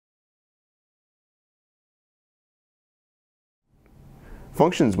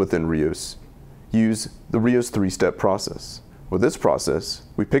Functions within RIOS use the RIOS three-step process. With this process,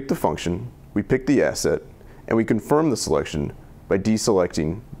 we pick the function, we pick the asset, and we confirm the selection by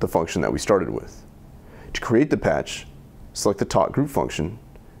deselecting the function that we started with. To create the patch, select the talk group function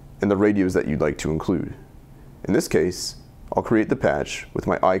and the radios that you'd like to include. In this case, I'll create the patch with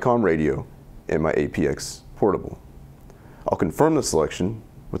my ICOM radio and my APX portable. I'll confirm the selection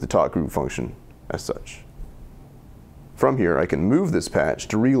with the talk group function as such. From here, I can move this patch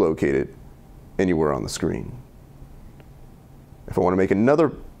to relocate it anywhere on the screen. If I want to make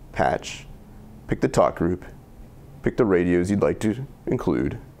another patch, pick the talk group, pick the radios you'd like to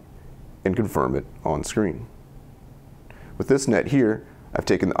include, and confirm it on screen. With this net here, I've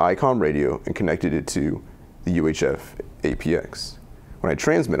taken the ICOM radio and connected it to the UHF APX. When I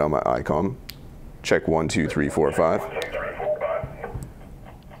transmit on my ICOM, check 1, 2, 3, 4, 5.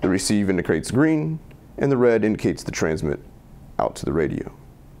 The receive indicates green, and the red indicates the transmit out to the radio.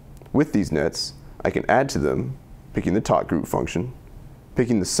 With these nets, I can add to them, picking the talk group function,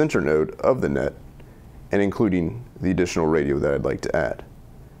 picking the center node of the net, and including the additional radio that I'd like to add.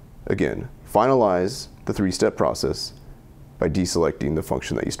 Again, finalize the three-step process by deselecting the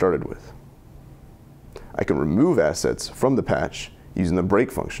function that you started with. I can remove assets from the patch using the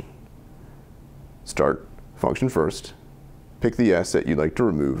break function. Start function first, pick the asset you'd like to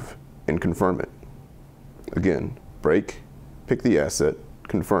remove, and confirm it. Again, break, pick the asset,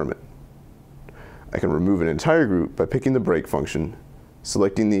 confirm it. I can remove an entire group by picking the break function,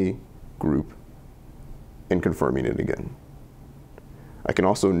 selecting the group, and confirming it again. I can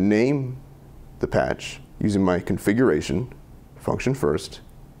also name the patch using my configuration, function first,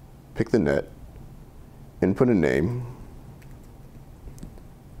 pick the net, input a name,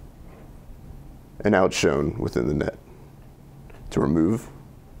 and now it's shown within the net. To remove,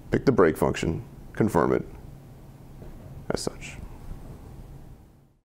 pick the break function, confirm it as such.